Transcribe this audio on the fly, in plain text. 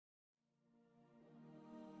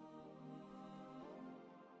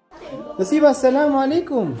نسيبة السلام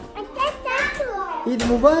عليكم عيد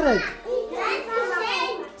مبارك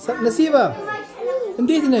نسيبة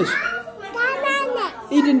انديت نش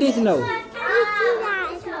عيد انديت نو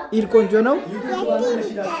عيد كونجو نو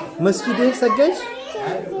مسجد سجج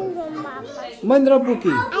من ربك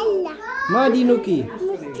ما دينك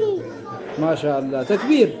ما شاء الله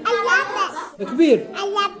تكبير تكبير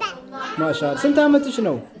ما شاء الله سنت عمتش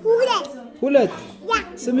نو ولد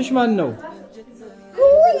سمش مان نو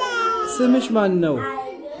سمش مان نو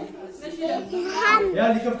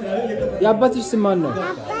يا باتش سمان نو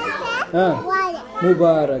ها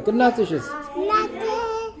مبارك እናትሽስ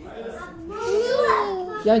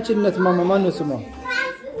ያንቺ እናት ማማ ማን ነው ስሟ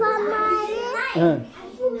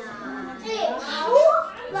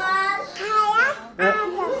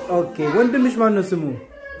ኦኬ ወንድምሽ ማን ነው ስሙ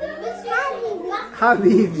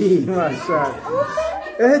ሀቢቢ ማሻአላ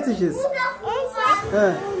እህትሽስ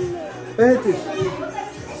እህትሽ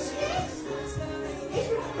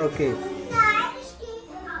ኦኬ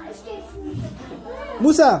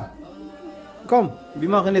ሙሳ Kom, wir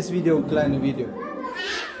machen das Video, ein kleines Video.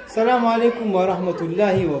 Assalamu alaikum wa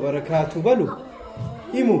rahmatullahi wa barakatuh. Balu.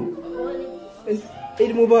 Imu.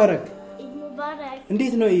 Eid Mubarak. Eid Mubarak.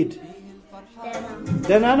 Ndit no Eid?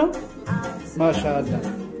 Dana no? MashaAllah.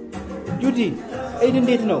 Judy, Eid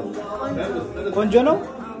ndit no? Konjo no?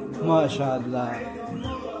 MashaAllah.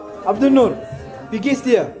 Abdul Nur, wie geht's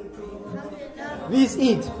dir? Wie ist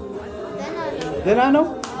Eid? Dana no?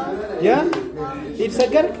 Ja? Eid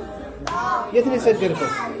Sagark? የት ነው ሰገርከው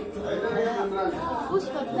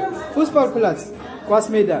ፉትቦል ፕላስ ኳስ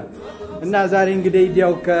ሜዳ እና ዛሬ እንግዲህ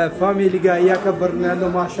ዲያው ከፋሚሊ ጋር ያከበርን ያለው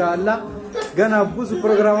ማሻአላ ገና ብዙ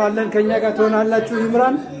ፕሮግራም አለን ከኛ ጋር ተሆናላችሁ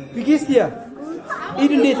ኢምራን ቢጊስቲያ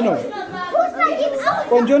ኢድ እንዴት ነው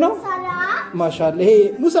ቆንጆ ነው ማሻአላ ይሄ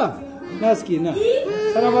ሙሳ ናስኪና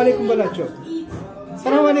ሰላም አለይኩም በላቸው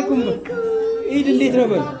ሰላም አለይኩም ኢድ እንዴት ነው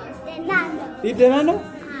በል ኢድ ደህና ነው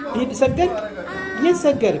ኢድ ሰገድክ የት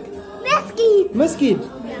ሰገድክ مسجد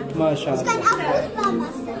ما شاء الله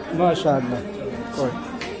ما شاء الله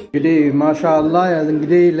እንግዲህ ما شاء الله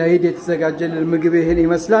እንግዲህ ለኢድ የተዘጋጀል ምግብ ይሄን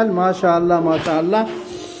ይመስላል ما شاء الله ما شاء الله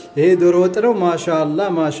ይሄ ዶሮ ወጥ ነው ما شاء الله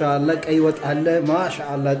ما شاء الله ቀይ ወጥ አለ ما شاء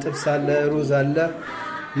الله ጥብስ አለ ሩዝ አለ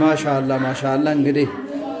ما شاء الله ما شاء الله እንግዲህ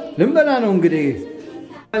ልንበላ ነው እንግዲህ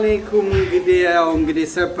አለይኩም እንግዲህ ያው እንግዲህ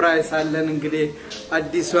ሰርፕራይዝ አለን እንግዲህ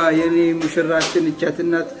አዲሷ የኔ ሙሽራችን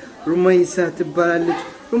እቻትናት ሩማይሳ ትባላለች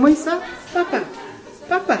ሩማይሳ ፓፓ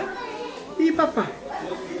ፓፓ ፓፓ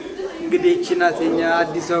እንግዲህ ቺናተኛ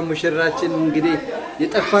አዲሷ ሙሽራችን እንግዲህ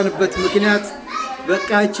የጠፋንበት ምክንያት በቃ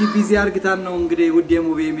እቺ ቢዚ አርግታን ነው እንግዲህ ውድ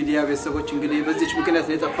የሙቤ ሚዲያ ቤተሰቦች እንግዲህ በዚች ምክንያት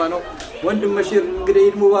ነው የጠፋነው ወንድም መሽር እንግዲህ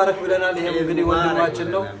ኢድ ሙባረክ ብለናል ይሄ እንግዲህ ወንድማችን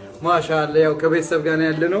ነው ማሻአላ ያው ከቤተሰብ ጋር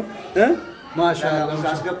ያለነው ማሻአላ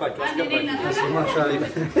አስገባችሁ ማሻአላ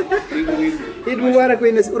ኢድ ሙባረክ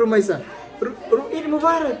ወይነስ ሩማይሳ ኢድ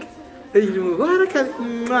ሙባረክ عيد مبارك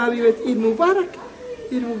حبيبتي عيد مبارك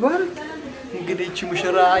عيد مبارك እንግዲህ እቺ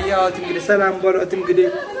ሙሽራ ያዋት እንግዲህ ሰላም በሏት እንግዲህ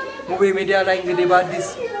ሙቤ ሚዲያ ላይ እንግዲህ በአዲስ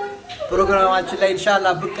ፕሮግራማችን ላይ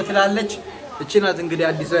ኢንሻአላህ ብቅ ትላለች እቺ ናት እንግዲህ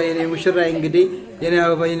አዲሷ የኔ ሙሽራ እንግዲህ የኔ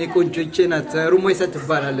አበባ የኔ ቆንጆ እቺ ናት ሩሞይሳ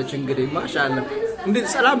ትባላለች እንግዲህ ማሻአላ እንዴ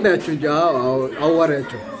ሰላም ባያችሁ እንጂ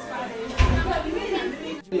አዋራችሁ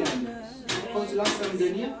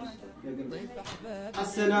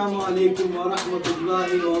السلام عليكم ورحمة الله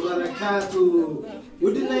وبركاته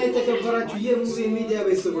ودنا يتكبرات يموي ميديا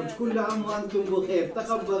بيسبوج كل عام وأنتم بخير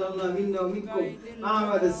تقبل الله منا ومنكم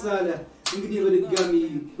أعمال الصالح نقدر بالقامي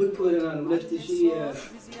بكورنا ولتشي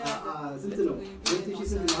سنتنا ولتشي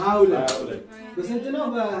سنتنا هاولا بس سنتنا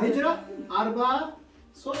بهجرة 4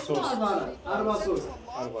 صوت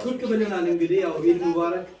كل قبلنا نقدر أو عيد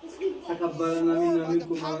مبارك تقبلنا منا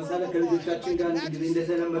ومنكم أعمال الصالح كل ذكرتين كان نقدر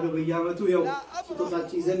ندخل مدو بيامتو يوم تطلع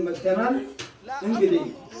زين مكتنال نقدر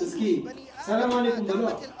اسكي السلام عليكم بلوا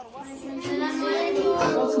السلام عليكم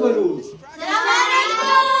أكبروا السلام عليكم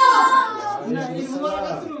عيد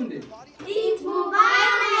مبارك عيد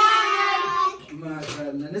مبارك ما شاء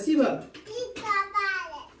الله نسيبة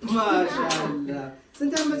ما شاء الله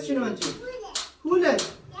سنت عمت شنو أنتي ولد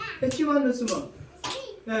أنتي ما نسمع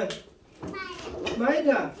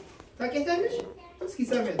مايدا تاكيتانش اسكي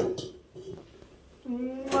سامع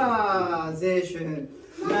زين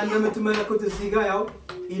يعني لما تملكوت السيجا ياو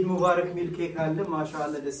عيد مبارك ميل كيك هذا ما شاء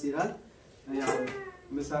الله دسيرال ያው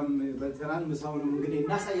ምሳም በተራን ምሳውን እንግዲህ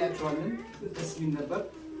እናሳያቸዋለን ተስሚን ነበር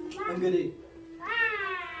እንግዲህ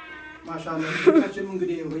ማሻአላ ልጆቻችን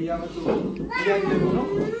እንግዲህ በያመቱ ያያሉ ነው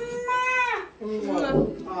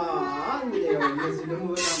እንግዲህ ያው እነዚህ ደግሞ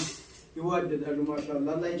በጣም ይዋደዳሉ ማሻአላ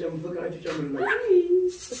አላህ ይጨምር ፍቅራችሁ ይጨምርላችሁ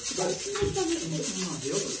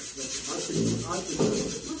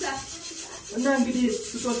እና እንግዲህ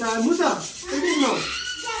ስጦታ ሙሳ እንዴት ነው?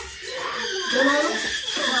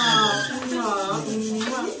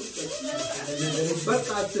 በቃ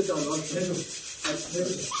አትተው ነው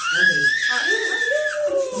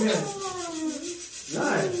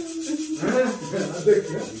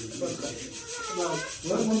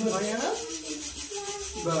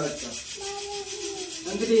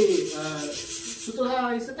እንግዲህ ስጦታ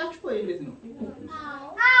ይሰጣችሁ ወይ እንዴት ነው?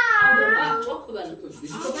 ጮክ በሉት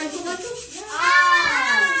ስጦታ ይሰጣችሁ?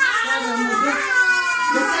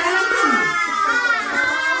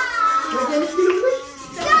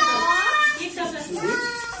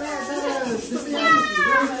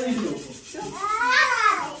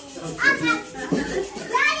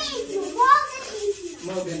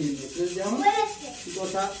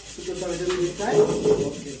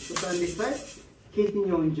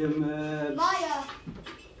 ከየትኛውን ጀምር?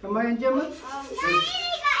 ከማያን ጀምር?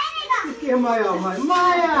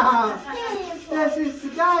 ማያ das ist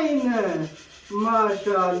deine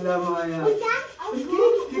ማሻአላህ ማያ እስኪ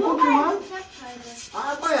ይቆማል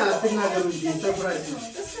አባያ ተናገሩ እንጂ ሰርፕራይዝ ነው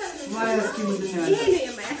ማያ እስኪ ምንድን ነው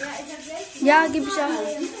ያ ግብሻ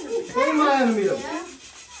ማያ ነው የሚለው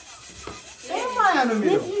ማያ ነው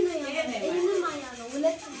የሚለው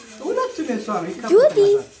ሁለቱም የሷ ነው ጁዲ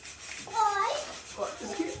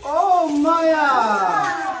ኦ ማያ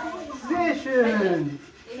ዜሽን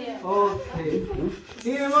ኦኬ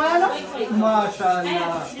ይሄ ማያ ነው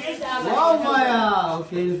ማሻአላህ ዋው ማያ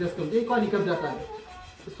ኦኬ እንደስከም ይቆን ይከብዳታል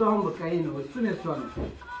እሷ አሁን በቃ ይሄ ነው እሱ ነው እሷ ነው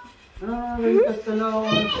ወይቀጥለው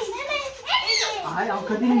አይ አሁን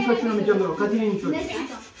ከትንንሾቹ ነው የሚጀምረው ከትንንሾቹ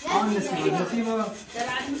አሁን ነሲባ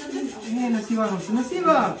ይሄ ነሲባ ነው ነሲባ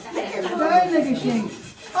ባይነግሽኝ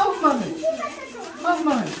አማን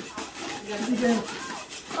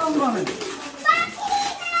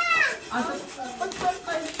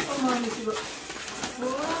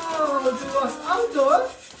Oh, du hast Auto?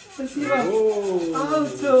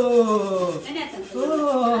 Auto.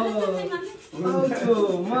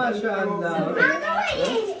 Auto, mashallah.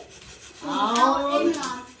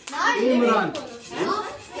 Imran.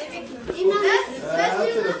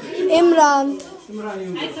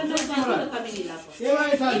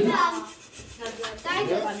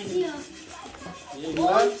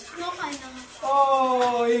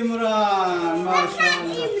 Oh, Imran,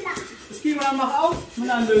 mashallah. Imran mach auf.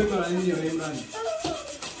 من عنده Imran, Imran.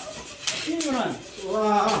 Imran.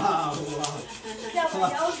 Wow, wow.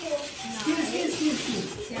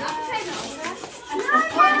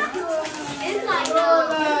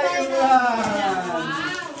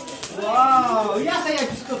 Wow, ya saya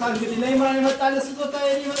setotan እንግዲህ ለኢምራን የመጣለ ስጦታ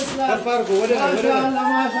ይመስላል ተፋርጎ ወደ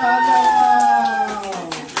ማሻአላህ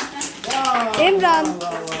ኢምራን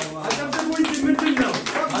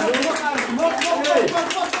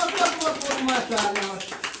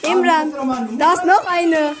Imran, da ist noch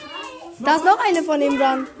eine. Da ist noch eine von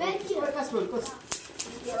Imran.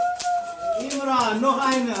 Imran, noch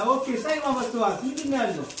eine. Okay, zeig mal, was du hast. Mit dem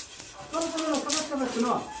Ende. Komm,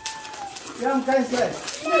 komm. Wir haben kein Fleisch.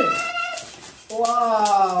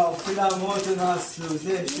 Wow, Klamotten hast du.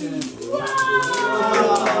 Sehr schön. Wow.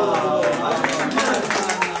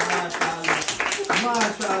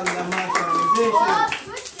 Mashallah. Sehr schön.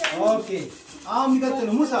 Okay.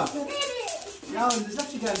 የሚቀጥለው ሙሳ ያው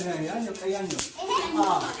እንደዛች ጋር ያኛው ቀያኛው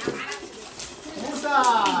ሙሳ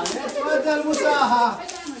ለተወደል ሙሳ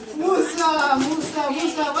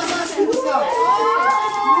በሳት ሙሳ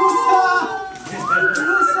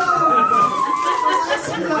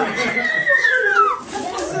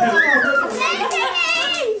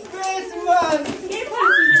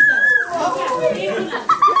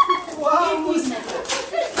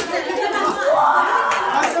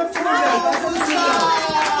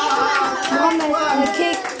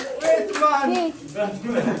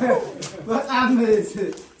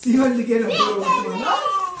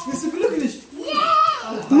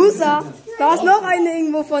Musa, da ist noch eine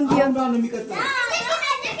irgendwo von dir.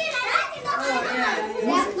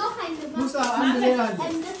 Musa,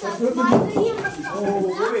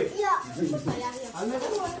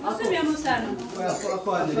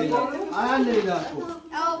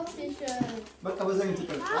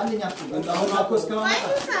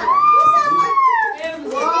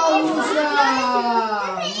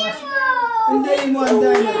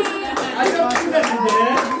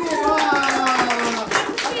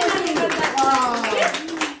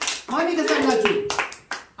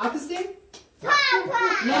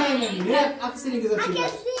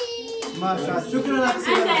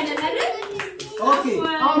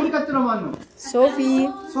 Sophie.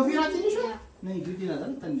 Sophie hat sie nicht schon? ነይ ጁዲ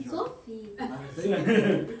ናት ትንሽ ሶፊ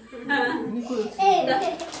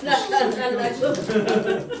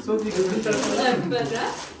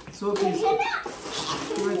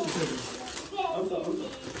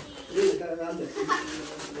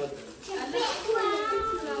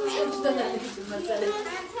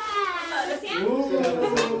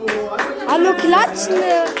Hallo,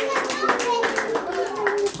 klatschen.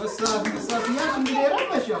 Was ja እንግዲህ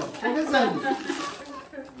ረመሻው ተገዛኝ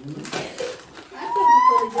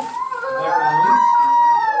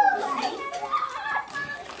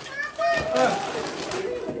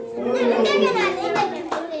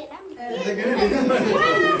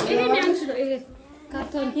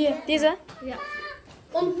Karton hier, diese? Ja.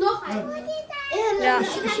 Und noch ein. Ja.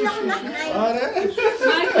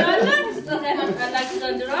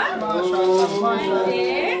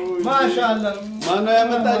 ማሻአላ ማነው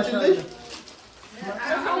ያመጣችልሽ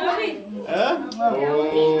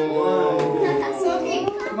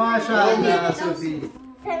ማሻአላ ሶፊ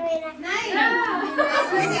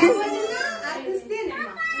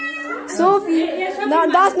Sophie,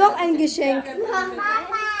 da ist noch ein Geschenk.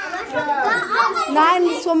 Nein,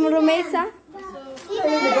 das ist vom Rumesa.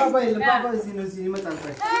 Papa እዚህ ነው እዚህ ይመጣል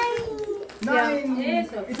Nein,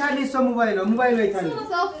 Italy so mobile Italy.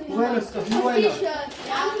 Mobile.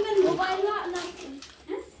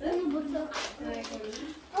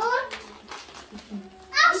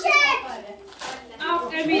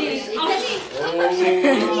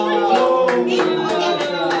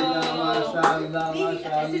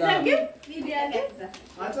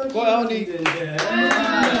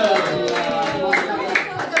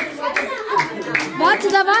 Warte,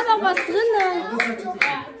 da war noch was drin.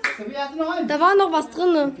 Da war noch was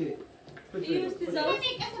drin.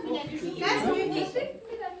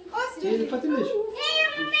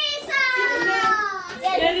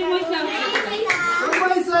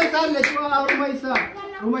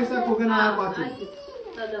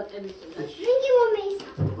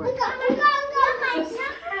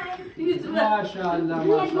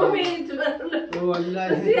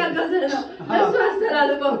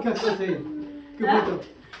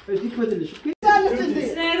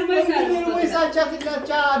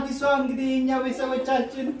 አዲሷ እንግዲህ እኛ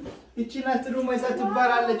ቤተሰቦቻችን እቺናት ሩማይሳ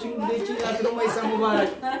ትባላለች እንግዲህ እቺናት ሩማይሳ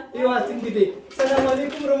ሙባረክ ይዋት እንግዲህ ሰላም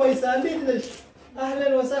አለይኩም ሩማይሳ እንዴት ነሽ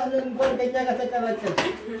አህለን ወሰህለን ወርቀኛ ጋር ተቀላቀል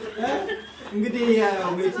እንግዲህ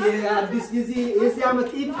አዲስ ጊዜ የዚህ አመት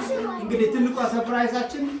ኢድ እንግዲህ ትልቋ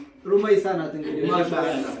ሰርፕራይዛችን ሩማይሳ ናት እንግዲህ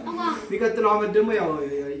ማሻአላ ቢቀጥለው አመት ደግሞ ያው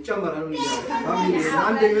ይጨመራል ፋሚሊ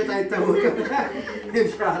አንድ ይመጣ አይታወቅም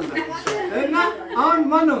ኢንሻአላህ እና አሁን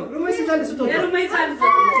ማን ነው ሩማይሳ ልስጦታ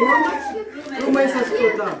ሩማይሳ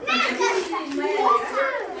ስጦታ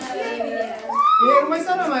ሩማይሳ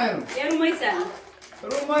ነው ማለት ነው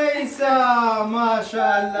ሩማይሳ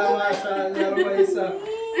ማሻአላ ሩማይሳ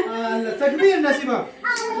ተክቢር ነሲባ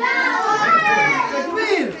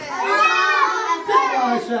ተክቢር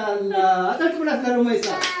ማሻአላ ተክብላት ለሩማይሳ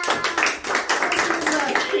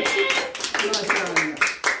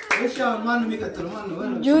እሺ ማን ነው የሚቀጥለው ማን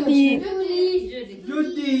ነው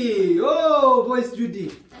Judy oh voice Judy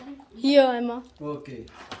Hier einmal. Okay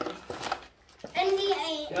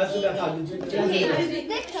Ja, so der Fall.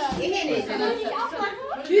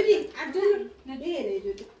 Judy, Abdul,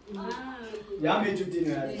 Judy. Ja, mit Judy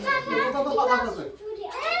ne.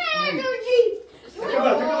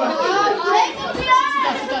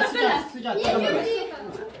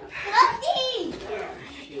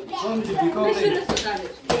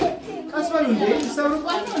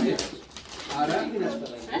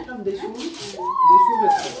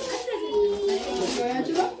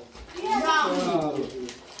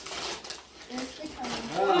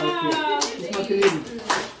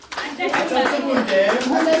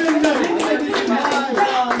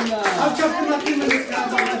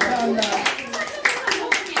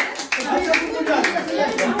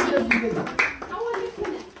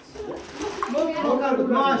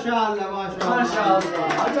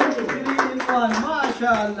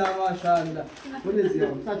 Maşallah. Polis ya.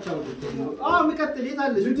 Kaç oldu? Aa mikatteli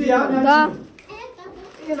yeterli. Judy ya. Da.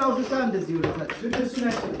 İyi oldu sen de ziyorsun. Judy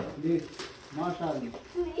sünek. Değil. Maşallah.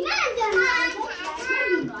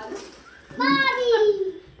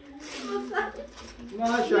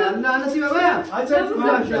 Maşallah. Nasıl baba ya? Açın.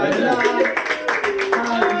 Maşallah.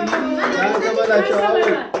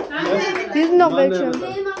 Hier sind noch welche.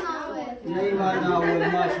 Nejah Media,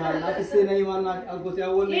 maşallah. Kısa Nejah Media algotu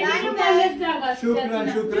awol. Şükran.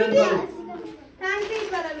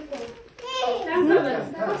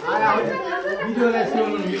 Video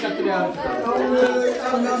lesson mikatteli.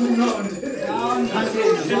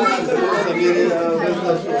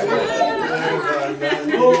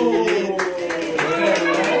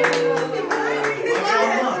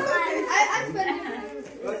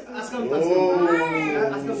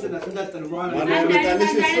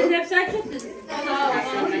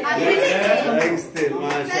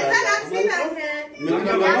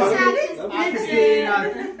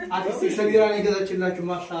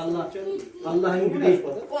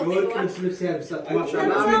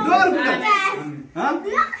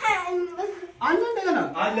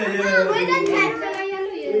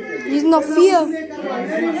 Hier sind noch 4.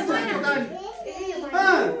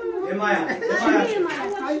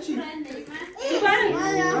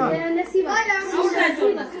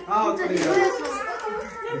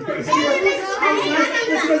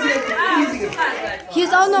 Hier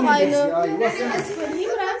ist auch noch eine.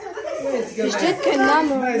 Hier steht kein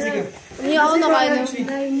Name. Hier auch noch eine.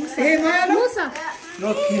 Musa.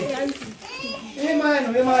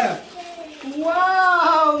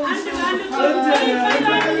 Wow!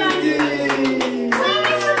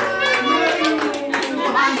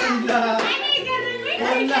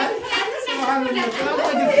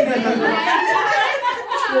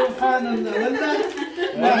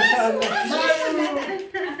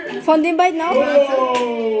 Von den beiden auch?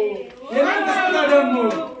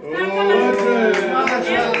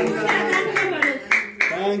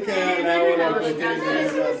 Danke, Laura,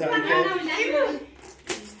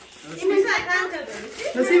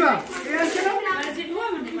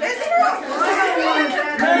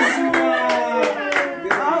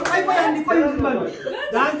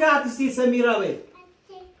 Danke, Artisti Samira.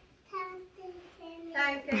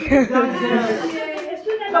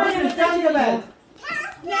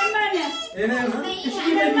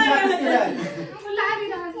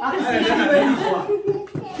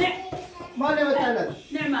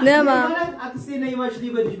 Nema.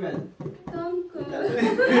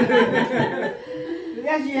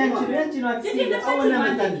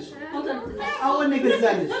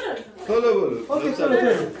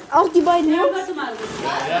 Auch die beiden Jungs?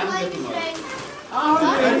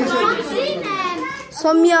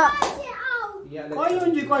 Von mir.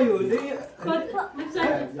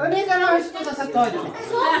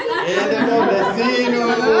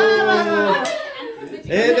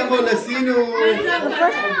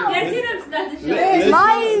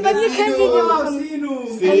 Nein, bei mir kein Video machen.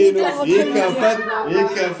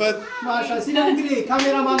 ይከፈት ማሻ ሲለም እንግዲህ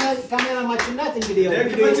ካሜራማን ናት እንግዲህ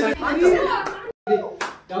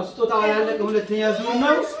ያው ስጦታው ያለቀ ሁለተኛ ዙር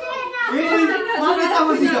ነው። ይሄ ማለታ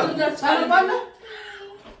ወዚጋ ሳልባለ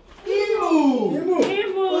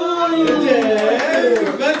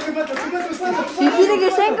Wie viele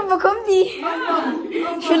Geschenke bekommen die?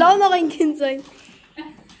 Ich will auch noch ein Kind sein.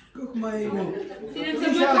 Guck mal, Imo. Guck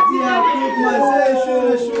mal, sehr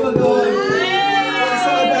schöne Schuhe.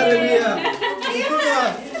 Saudi-Arabia.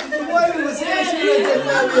 Guck mal, Imo, sehr schöne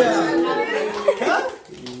Jalabia. Guck mal.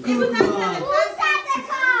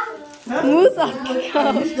 Musa.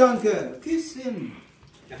 Danke. Küsschen.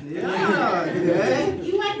 Ja, okay.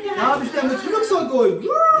 Da habe ich dann mit Flugzeug geholt.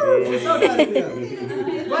 Saudi-Arabia.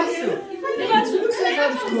 Weißt du? Mit Flugzeug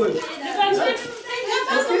habe ich geholt.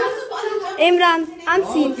 Imran,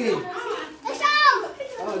 anziehen. Okay.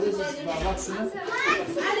 Oh, das ist Erwachsene.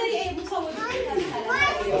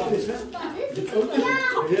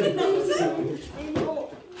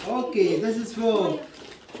 Okay, das ist für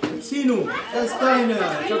Sinu. Das ist deine.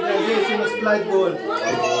 Ich habe gesehen, das Bleibwohl.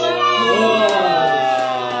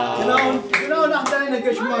 Genau nach deiner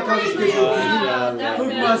Geschmack habe ich geguckt.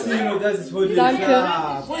 Guck mal, Sinu, das ist für dich. Danke.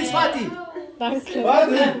 Ja. Wo ist Fatih? Danke.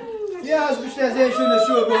 Warte. Ja, hast bestimmt sehr schöne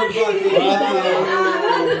Schuhe geholt, Fatih.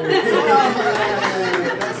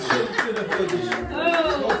 Das ist schön für dich.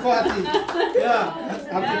 Oh, Fatih. Ja,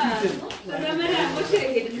 Appetit.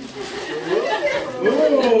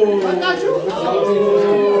 አላችሁ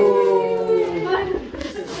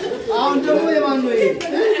አሁን ደግሞ የማን ነው ይሄ?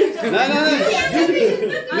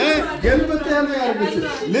 ገልብጣ ነው ያደረገችው።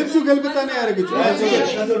 ልብሱ ገልብጣ ነው ያደረገችው።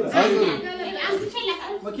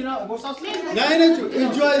 መኪና ቦርሳስ ላይ ናይ ነች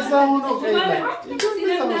እጇ እዛ ሆኖ ቀይ ላይ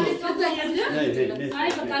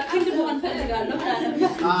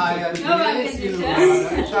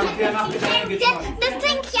Das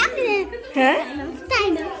fängt ja an. Hä?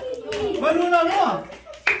 Deine. Manuna no.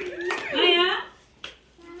 Aya.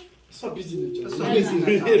 So busy ነች. So busy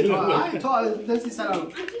ነች. toa ደስ ይሰራል.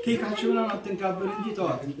 ኬካችሁን አትንካብር እንጂ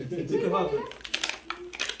toa. ዝክባብ.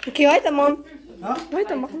 Okay, weitermachen. Ha?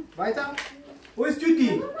 Weitermachen. Weiter. Wo ist Judy?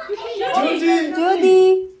 Jodi.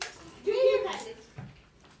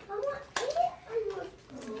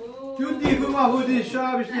 Judy, guck mal, Hudi, schau,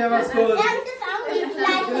 hab ich dir was geholt.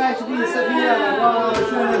 Gleich wie Sabia. Wow,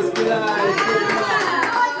 schönes Kleid.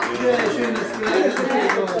 Sehr schönes Kleid.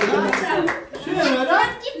 Schön, oder?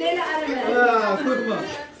 Ja, guck mal.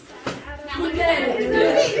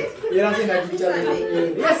 የራሴን አጅቻለሁ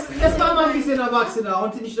yes ማማ ቢሰና ባክስና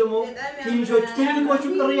አሁን ትንሽ ደግሞ ትንሾቹ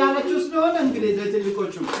ቅር ያላችሁ ስለሆነ እንግዲህ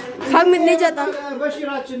ለትልቆቹ Fang mit Nejah an.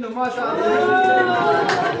 በሽራችን ነው ማሻአላ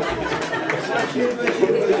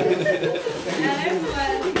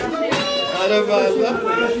አረባላ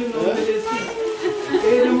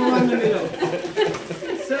ደግሞ ማን ነው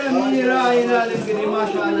ሰሚራ ይላል እንግዲህ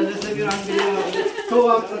ማሻአላ ለሰሚራ እንግዲህ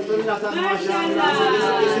ተዋቅርጥናታ ማሻአላ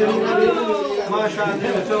ማሻአላ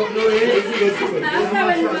ተውሎ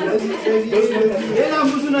ሌላ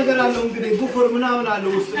ብዙ ነገር አለው እንግዲህ ቡኩር ምናምን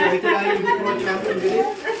አለው ውስጥ የተለያዩ ቡኩሮች አሉ እንግዲህ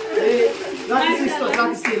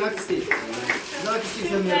ላክስቴ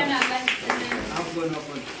ሰሚራ አፎን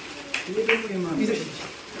ይሄ ደግሞ የማን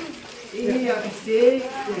ይሄ አክስቴ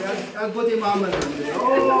አጎቴ መሐመድ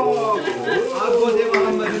ነው አጎቴ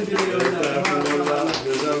መሐመድ እንግዲህ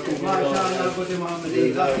ማሻአላ አጎቴ መሐመድ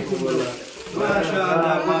ይጋፊኩም ማሻአላ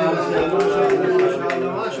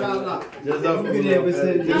ማሻአላ ጀዛኩም እንግዲህ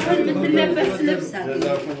በሰል ለበስ ልብሳ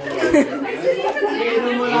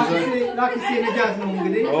ላክስቴ ነጃት ነው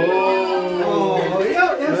እንግዲህ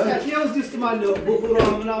ያው እስቲ ማለት ቡኩራ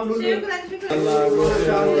ምናምን ሁሉ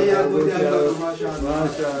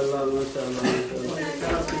ማሻአላ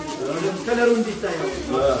ከለሩ እንዲታየው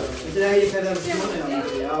የተለያየ ከለር ሲሆን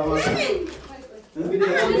ያው እንግዲህ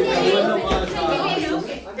ወላሂ ማሻአላ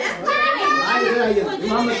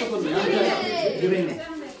መሐመድ ተቆም ግሬን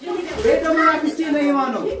ቤተማ አክስቴ ነይማ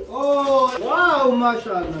ነው ዋው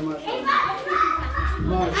ማሻአላ ማሻአላ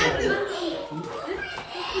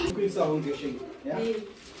ኩልሳውን ገሽኝ ያ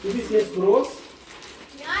Du bist jetzt groß.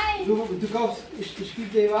 Du kaufst, ich gebe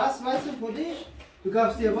dir was, weißt du, für dich? Du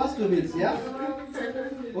kaufst dir was du willst, ja?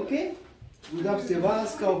 Okay? Du darfst dir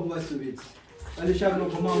was kaufen, was du willst. Weil ich habe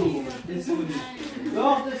noch Mama gemacht. Das ist für dich.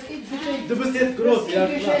 Doch, das ist Geschenk. Du bist jetzt groß, ja?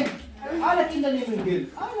 Geschenk. Alle Kinder nehmen Geld.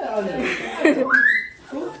 Alle.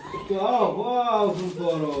 Wow, 5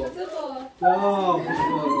 Euro. Wow, 5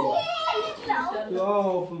 Euro.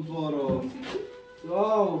 Wow, 5 Euro.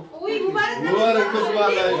 Wow.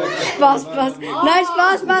 Spaß. Nein,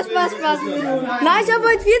 Spaß. Nein, ich habe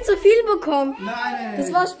heute viel zu viel bekommen. Nein.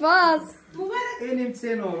 Das war Spaß. Er nimmt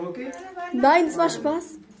 10 Euro, okay? Nein, das war Spaß.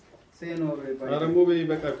 10 Euro. አረሙቤ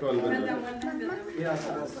ይበቃቸዋል Ja,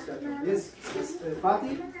 jetzt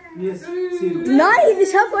Party, jetzt Ziel. Nein,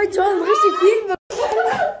 ich habe heute schon richtig viel bekommen.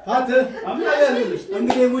 Hatte,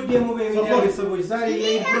 እንግዲህ ውድ የሙቤ ሚዲያ ቤተሰቦች ዛሬ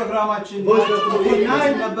የኢድ ፕሮግራማችን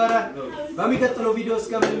ናይል ነበረ። በሚቀጥለው ቪዲዮ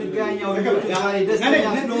እስከምንገናኘው ዛሬ ደስተኛ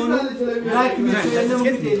ስለሆኑ ላይክ ሚስየለም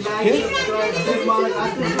እንግዲህ ላይክ ሰብስክራይብ ማድረግ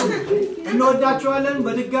አትርሱ። እንወዳችኋለን።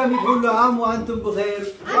 በድጋሚ ሁሉ አሙ አንቱም በኸይር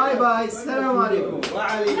ባይ ሰላም አለይኩም።